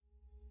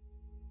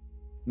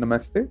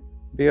Namaste.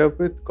 We are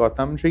with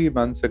Gautamji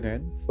once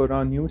again for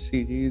our new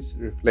series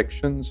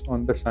Reflections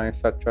on the Sai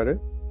Satcharit.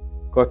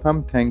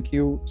 Gautam, thank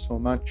you so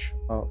much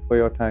for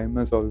your time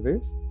as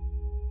always.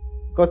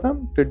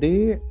 Gautam,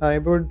 today I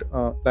would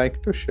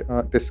like to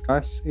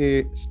discuss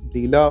a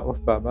Leela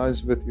of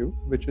Baba's with you,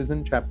 which is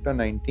in chapter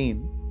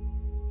 19,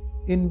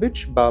 in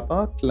which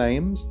Baba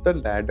climbs the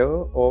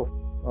ladder of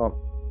uh,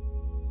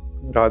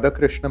 Radha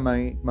Krishna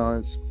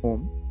Ma's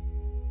home.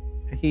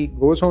 He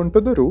goes onto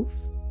the roof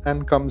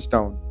and comes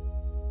down.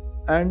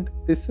 And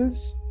this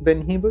is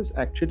when he was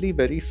actually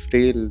very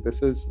frail.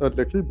 This is a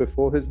little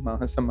before his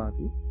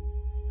Mahasamadhi.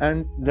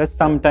 And Just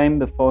some time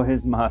before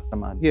his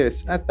Mahasamadhi.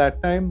 yes, at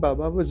that time,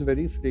 Baba was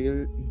very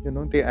frail.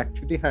 They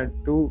actually had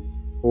to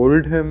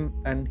hold him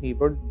and he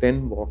would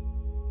then walk.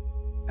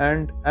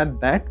 And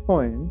at that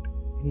point,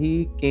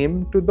 he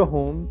came to the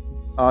home,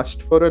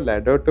 asked for a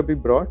ladder to be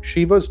brought.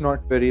 She was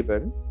not very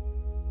well.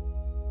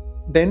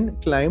 Then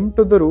climbed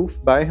to the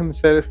roof by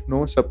himself,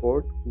 no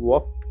support,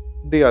 walked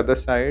the other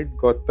side,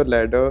 got the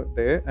ladder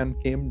there,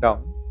 and came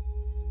down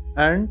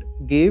and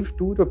gave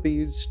 2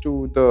 rupees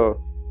to the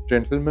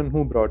gentleman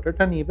who brought it,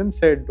 and even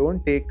said,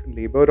 "Don't take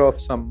labor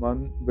of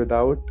someone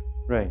without,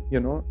 Right.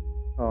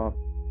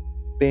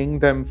 paying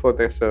them for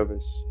their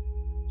service."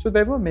 So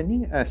there were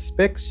many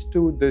aspects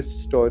to this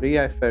story,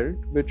 I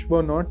felt, which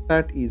were not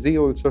that easy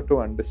also to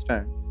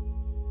understand.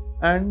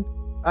 And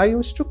I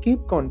used to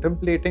keep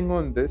contemplating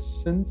on this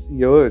since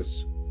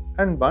years.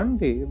 And one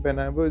day, when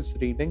I was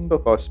reading the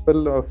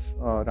Gospel of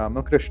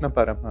Ramakrishna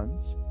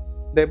Paramhans,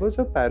 there was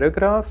a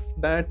paragraph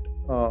that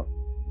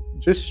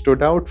just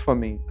stood out for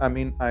me. I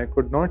mean, I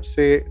could not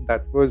say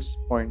that was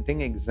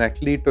pointing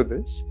exactly to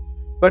this,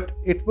 but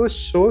it was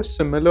so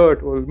similar.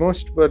 It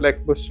almost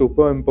was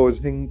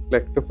superimposing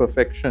to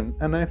perfection.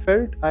 And I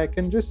felt I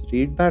can just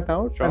read that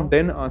out Sure. and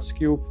then ask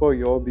you for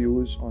your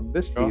views on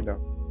this Sure. Leela.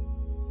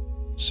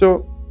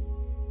 So,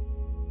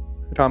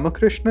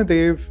 Ramakrishna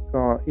Dev,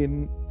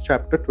 in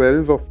chapter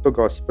 12 of the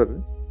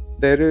Gospel,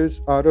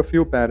 are a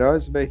few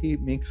paras where he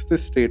makes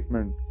this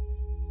statement.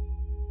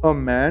 A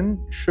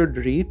man should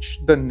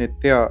reach the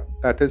Nitya,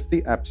 that is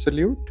the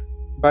Absolute,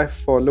 by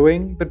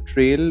following the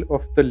trail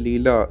of the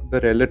Leela,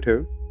 the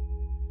relative.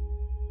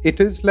 It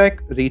is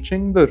like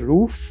reaching the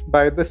roof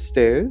by the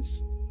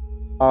stairs.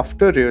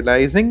 After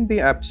realizing the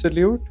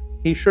Absolute,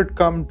 he should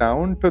come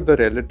down to the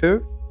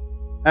relative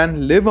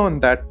and live on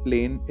that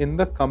plane in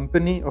the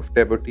company of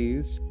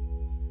devotees,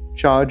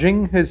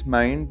 charging his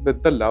mind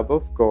with the love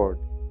of God.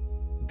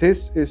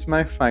 This is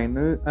my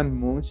final and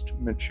most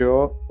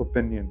mature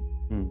opinion.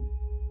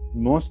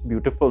 Most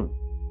beautiful.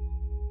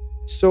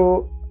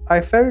 So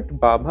I felt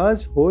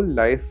Baba's whole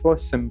life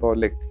was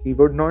symbolic. He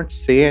would not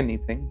say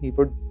anything, he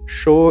would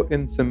show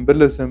in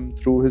symbolism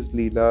through his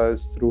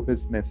Leelas, through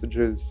his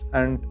messages.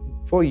 And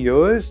for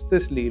years,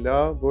 this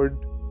Leela would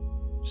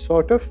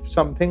sort of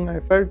something I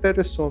felt there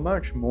is so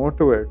much more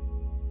to it.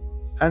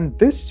 And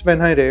this,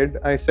 when I read,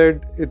 I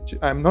said,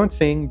 I'm not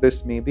saying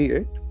this may be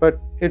it,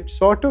 but it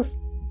sort of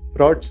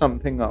brought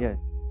something up.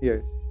 Yes.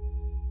 Yes.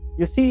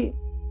 You see,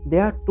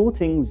 there are two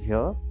things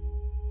here.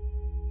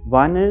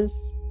 One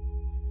is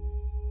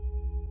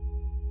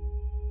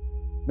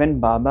when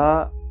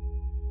Baba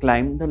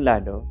climbed the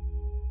ladder,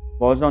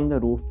 was on the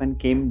roof and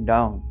came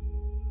down,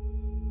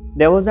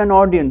 there was an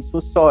audience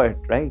who saw it,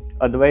 right?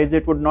 Otherwise,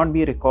 it would not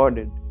be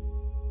recorded.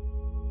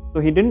 So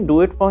he didn't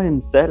do it for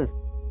himself.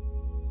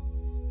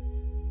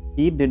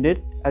 He did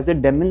it as a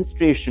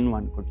demonstration,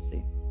 one could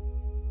say.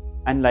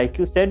 And like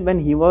you said, when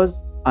he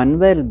was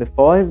unwell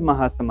before his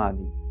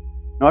Mahasamadhi,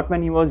 not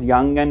when he was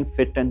young and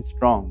fit and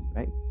strong,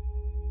 right?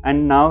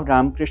 And now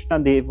Ramakrishna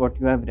Dev, what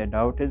you have read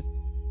out, is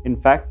in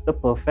fact the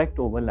perfect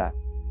overlap.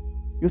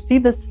 You see,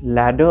 this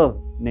ladder,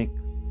 Nick,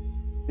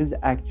 is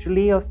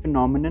actually a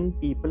phenomenon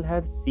people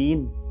have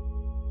seen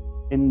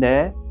in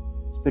their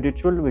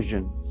spiritual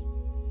visions.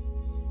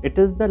 It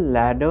is the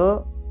ladder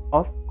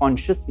of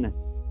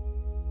consciousness,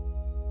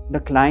 the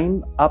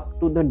climb up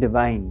to the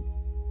divine.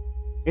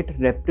 It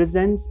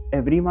represents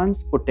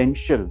everyone's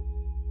potential.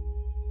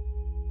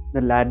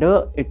 The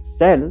ladder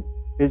itself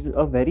is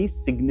a very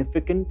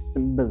significant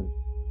symbol.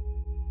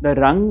 The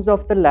rungs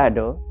of the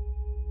ladder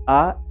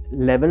are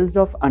levels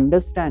of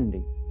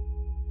understanding.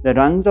 The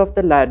rungs of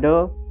the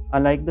ladder are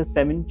like the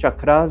 7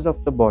 chakras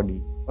of the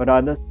body, or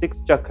rather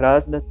 6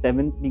 chakras, the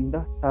 7th being the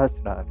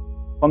Sahasrara.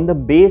 From the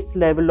base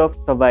level of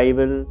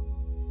survival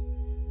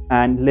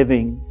and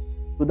living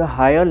to the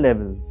higher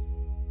levels,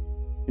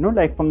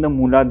 like from the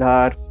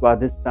Mooladhara,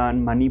 Swadhisthana,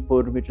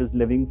 Manipur, which is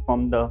living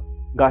from the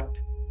gut,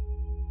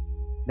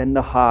 then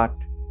the heart,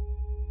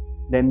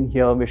 then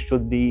here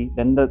Vishuddhi,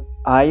 then the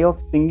eye of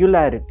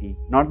singularity,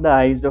 not the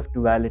eyes of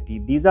duality.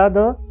 These are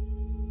the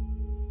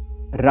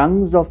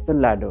rungs of the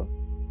ladder,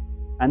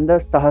 and the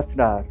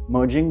Sahasrara,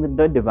 merging with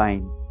the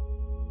divine.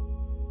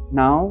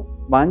 Now,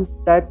 once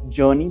that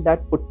journey,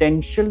 that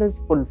potential is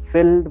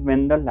fulfilled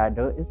when the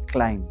ladder is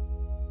climbed,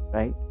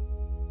 right?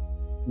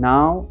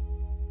 Now,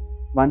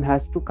 one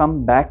has to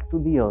come back to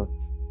the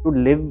earth to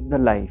live the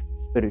life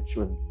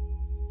spiritual.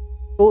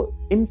 So,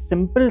 in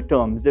simple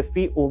terms, if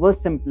we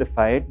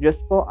oversimplify it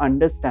just for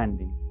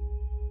understanding,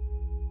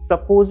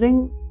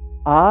 supposing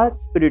our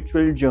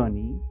spiritual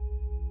journey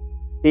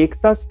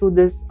takes us to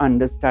this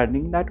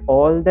understanding that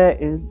all there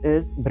is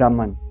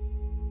Brahman.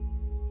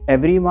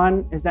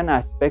 Everyone is an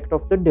aspect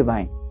of the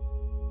divine.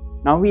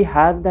 Now we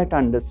have that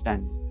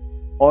understanding.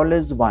 All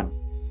is one.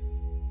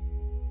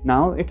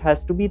 Now it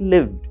has to be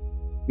lived.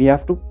 We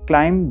have to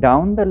climb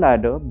down the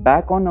ladder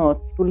back on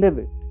earth to live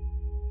it.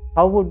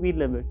 How would we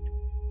live it?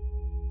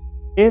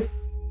 If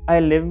I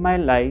live my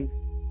life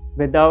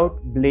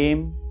without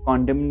blame,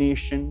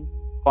 condemnation,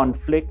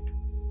 conflict,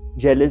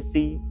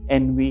 jealousy,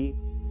 envy,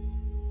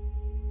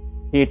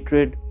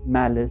 hatred,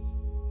 malice,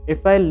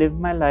 if I live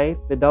my life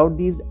without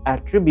these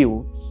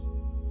attributes,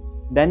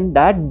 then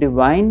that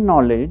divine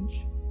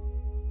knowledge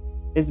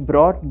is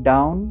brought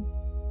down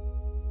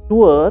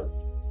to earth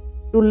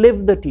to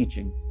live the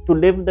teaching, to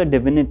live the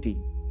divinity.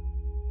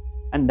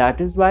 And that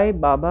is why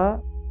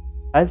Baba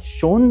has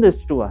shown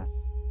this to us.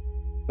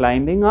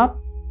 Climbing up,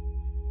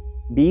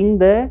 being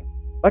there,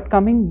 but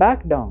coming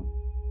back down.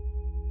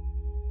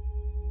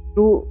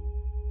 To,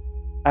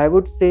 I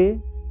would say,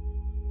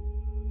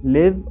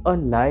 live a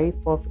life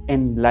of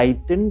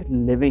enlightened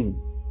living.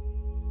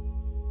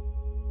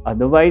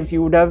 Otherwise,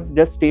 you would have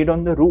just stayed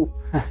on the roof.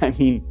 I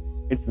mean,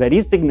 it's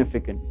very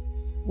significant.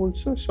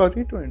 Also,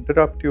 sorry to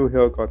interrupt you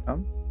here,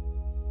 Gautam.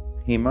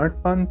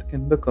 Hemad Pant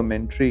in the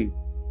commentary,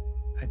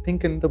 I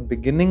think in the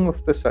beginning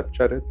of the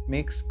Satcharit,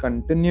 makes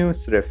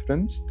continuous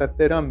reference that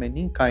there are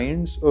many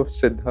kinds of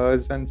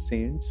siddhas and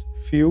saints.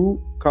 Few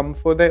come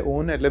for their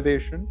own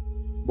elevation,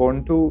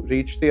 born to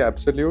reach the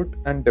absolute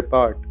and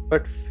depart.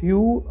 But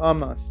few are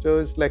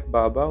masters like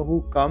Baba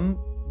who come,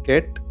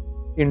 get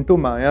into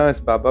Maya, as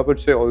Baba would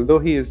say, although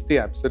he is the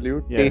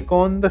absolute, take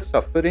on the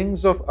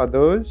sufferings of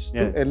others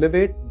to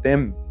elevate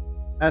them.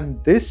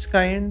 And this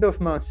kind of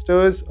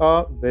masters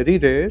are very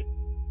rare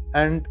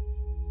and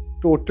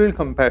total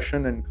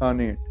compassion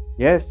incarnate.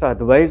 Yes,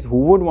 otherwise who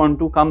would want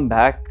to come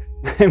back?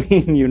 I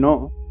mean,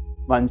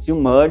 once you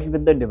merge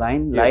with the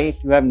divine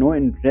light, you have no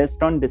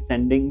interest on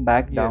descending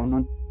back down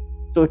on.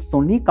 So it's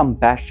only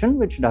compassion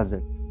which does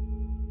it.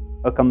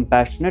 A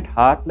compassionate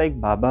heart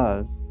like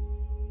Baba's,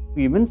 to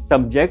even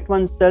subject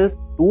oneself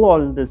to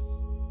all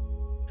this.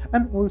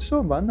 And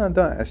also one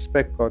other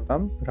aspect,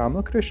 Gautam,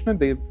 Ramakrishna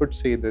Dev would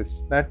say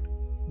this, that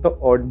the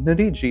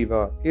ordinary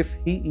jiva, if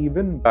he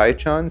even by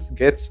chance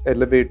gets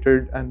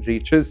elevated and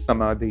reaches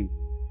samadhi,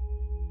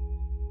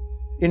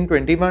 in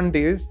 21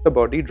 days the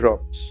body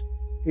drops.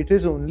 It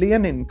is only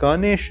an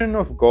incarnation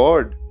of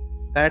God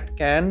that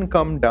can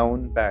come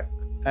down back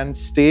and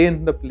stay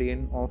in the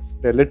plane of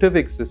relative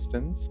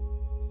existence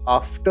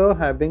after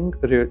having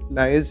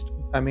realized,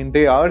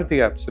 they are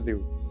the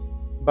absolute.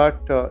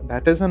 But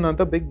that is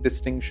another big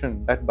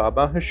distinction that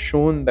Baba has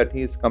shown, that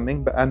he is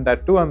coming back. And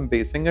that too, I'm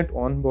basing it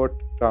on what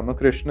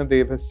Ramakrishna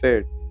Dev has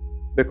said.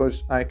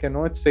 Because I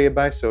cannot say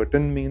by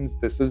certain means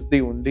this is the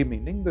only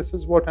meaning. This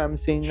is what I'm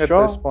seeing at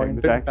this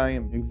point in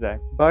time.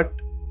 Exactly. But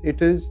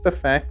it is the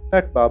fact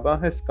that Baba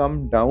has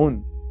come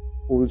down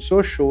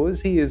also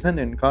shows he is an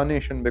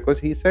incarnation. Because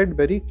he said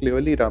very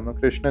clearly,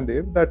 Ramakrishna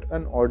Dev, that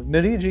an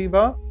ordinary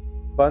jiva,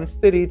 once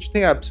they reach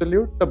the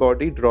absolute, the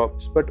body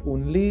drops, but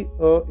only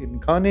an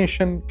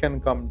incarnation can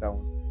come down.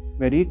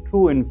 Very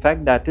true. In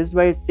fact, that is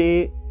why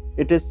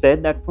it is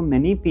said that for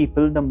many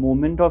people, the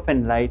moment of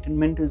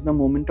enlightenment is the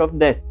moment of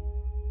death.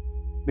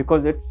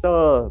 Because it's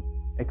a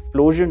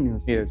explosion, you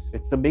see. Yes.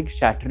 It's a big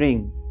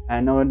shattering.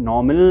 And a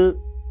normal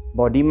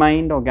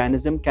body-mind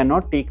organism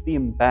cannot take the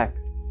impact.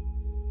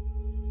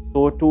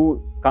 So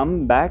to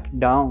come back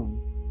down,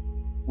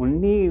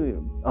 only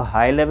a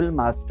high-level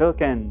master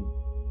can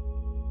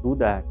do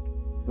that.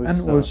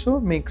 And also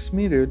makes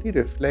me really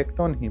reflect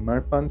on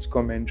Hemad Pant's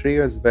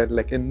commentary as well,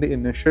 like in the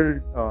initial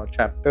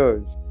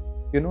chapters,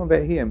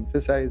 where he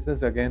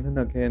emphasizes again and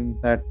again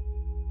that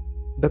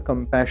the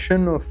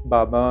compassion of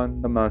Baba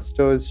and the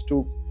masters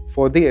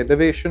for the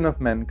elevation of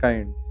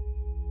mankind.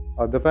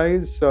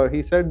 Otherwise,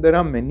 he said there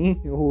are many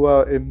who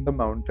are in the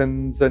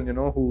mountains and,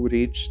 who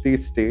reach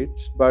these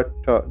states. But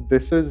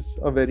this is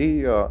a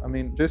very,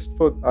 just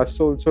for us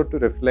also to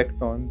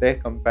reflect on their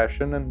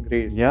compassion and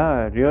grace.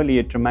 Yeah, really.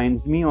 It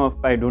reminds me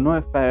of, I don't know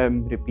if I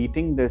am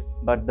repeating this,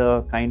 but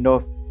the kind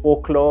of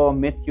folklore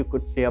myth you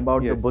could say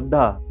about the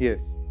Buddha.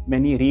 Yes.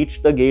 When he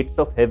reached the gates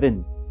of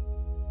heaven.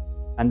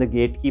 And the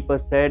gatekeeper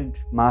said,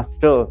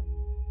 Master,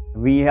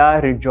 we are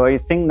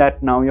rejoicing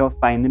that now you're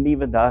finally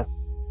with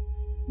us.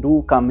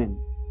 Do come in.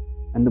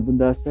 And the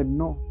Buddha said,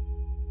 no.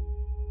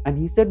 And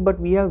he said, but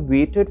we have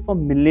waited for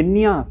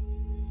millennia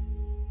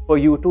for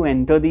you to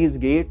enter these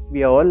gates.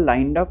 We are all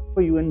lined up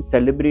for you in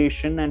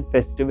celebration and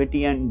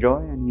festivity and joy.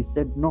 And he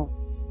said, no.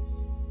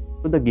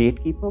 So the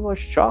gatekeeper was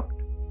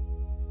shocked.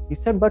 He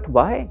said, but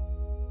why?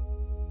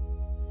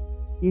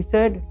 He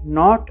said,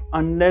 not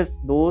unless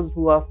those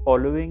who are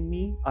following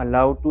me are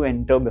allowed to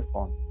enter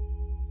before me.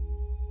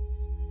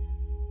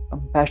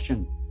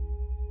 Compassion.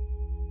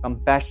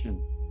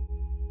 Compassion.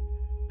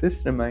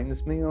 This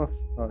reminds me of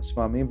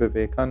Swami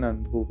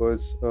Vivekanand, who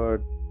was a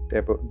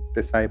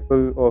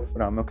disciple of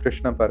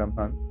Ramakrishna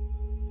Paramhans,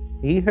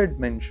 he had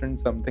mentioned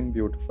something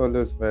beautiful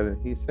as well.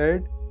 He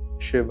said,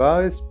 Shiva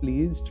is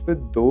pleased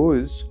with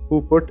those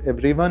who put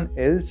everyone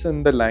else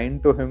in the line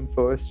to him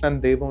first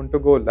and they want to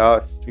go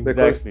last. Exactly.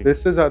 Because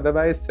this is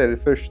otherwise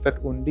selfish, that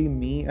only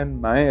me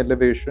and my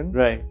elevation,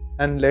 Right.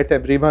 and let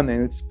everyone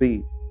else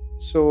be.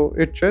 So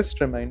it just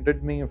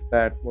reminded me of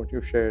that, what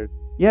you shared.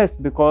 Yes,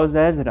 because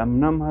as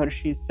Ramana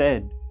Maharshi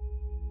said,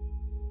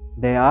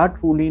 there are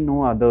truly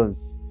no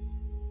others.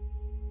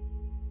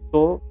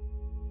 So,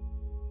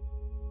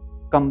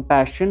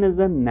 compassion is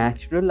a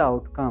natural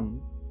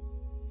outcome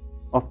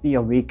of the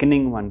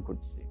awakening, one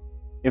could say.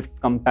 If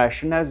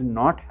compassion has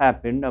not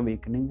happened,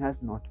 awakening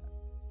has not happened.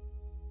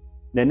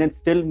 Then it's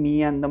still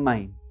me and the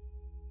mind.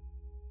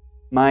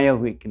 My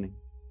awakening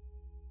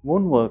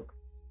won't work.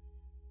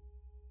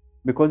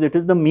 Because it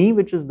is the me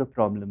which is the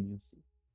problem, you see.